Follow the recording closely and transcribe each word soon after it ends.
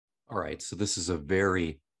All right, so this is a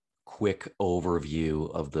very quick overview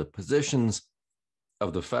of the positions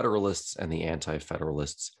of the Federalists and the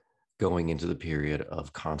Anti-Federalists going into the period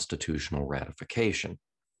of constitutional ratification.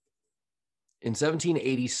 In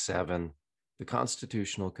 1787, the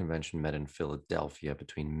Constitutional Convention met in Philadelphia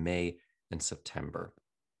between May and September.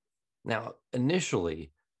 Now,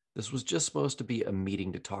 initially, this was just supposed to be a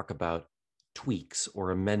meeting to talk about tweaks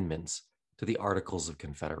or amendments to the Articles of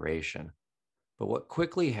Confederation. But what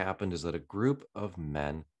quickly happened is that a group of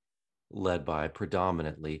men, led by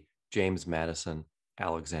predominantly James Madison,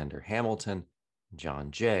 Alexander Hamilton, John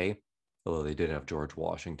Jay, although they did have George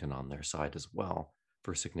Washington on their side as well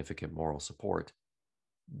for significant moral support,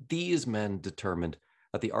 these men determined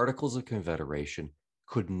that the Articles of Confederation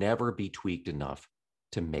could never be tweaked enough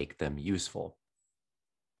to make them useful.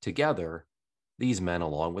 Together, these men,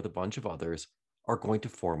 along with a bunch of others, are going to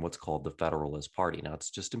form what's called the Federalist Party. Now, it's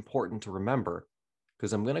just important to remember,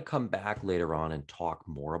 because I'm going to come back later on and talk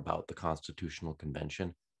more about the Constitutional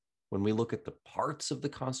Convention when we look at the parts of the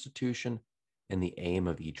Constitution and the aim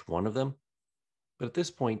of each one of them. But at this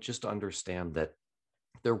point, just understand that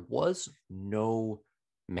there was no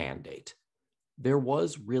mandate. There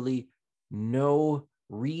was really no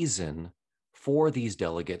reason for these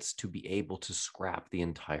delegates to be able to scrap the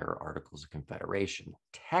entire Articles of Confederation.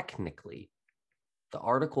 Technically, the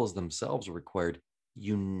articles themselves required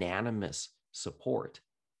unanimous support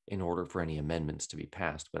in order for any amendments to be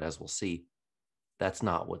passed. But as we'll see, that's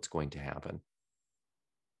not what's going to happen.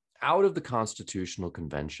 Out of the Constitutional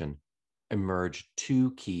Convention emerged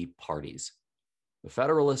two key parties, the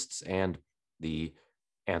Federalists and the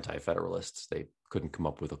Anti-Federalists. They couldn't come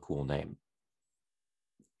up with a cool name.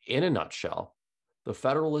 In a nutshell, the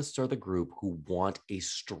Federalists are the group who want a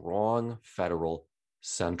strong federal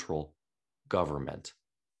central government.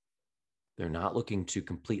 They're not looking to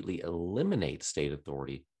completely eliminate state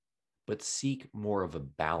authority, but seek more of a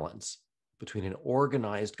balance between an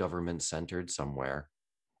organized government centered somewhere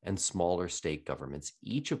and smaller state governments,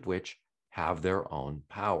 each of which have their own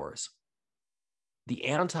powers. The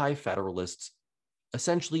Anti-Federalists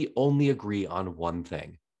essentially only agree on one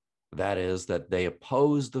thing. That is that they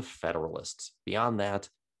oppose the Federalists. Beyond that,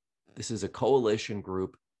 this is a coalition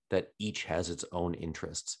group that each has its own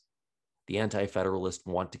interests. The Anti-Federalists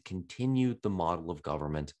want to continue the model of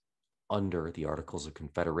government under the Articles of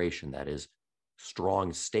Confederation, that is,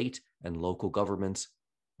 strong state and local governments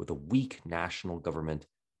with a weak national government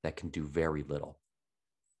that can do very little.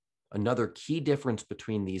 Another key difference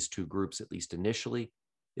between these two groups, at least initially,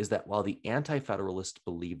 is that while the Anti-Federalists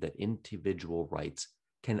believe that individual rights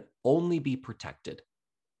can only be protected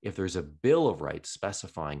if there's a Bill of Rights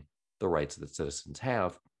specifying the rights that citizens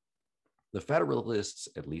have, the Federalists,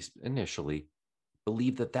 at least initially,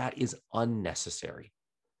 believe that that is unnecessary,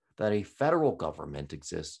 that a federal government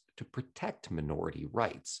exists to protect minority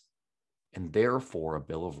rights, and therefore a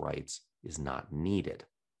Bill of Rights is not needed.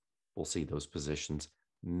 We'll see those positions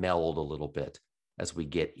meld a little bit as we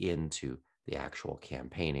get into the actual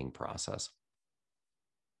campaigning process.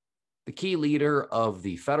 The key leader of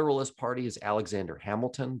the Federalist Party is Alexander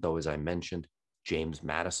Hamilton, though, as I mentioned, James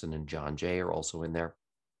Madison and John Jay are also in there.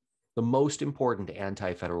 The most important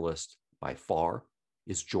Anti-Federalist by far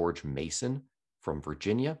is George Mason from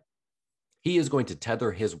Virginia. He is going to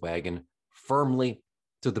tether his wagon firmly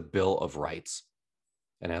to the Bill of Rights.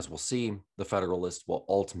 And as we'll see, the Federalists will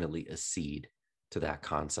ultimately accede to that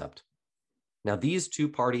concept. Now, these two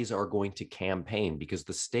parties are going to campaign because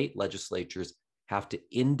the state legislatures have to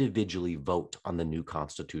individually vote on the new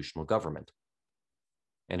constitutional government.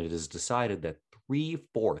 And it is decided that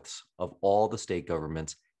 3/4 of all the state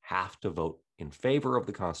governments have to vote in favor of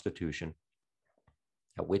the Constitution,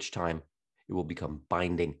 at which time it will become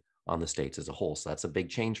binding on the states as a whole. So that's a big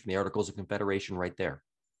change from the Articles of Confederation right there.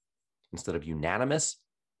 Instead of unanimous,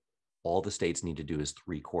 all the states need to do is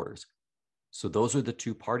 3/4. So those are the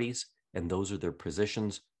two parties, and those are their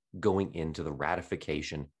positions going into the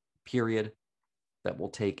ratification period that we'll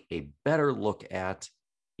take a better look at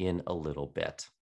in a little bit.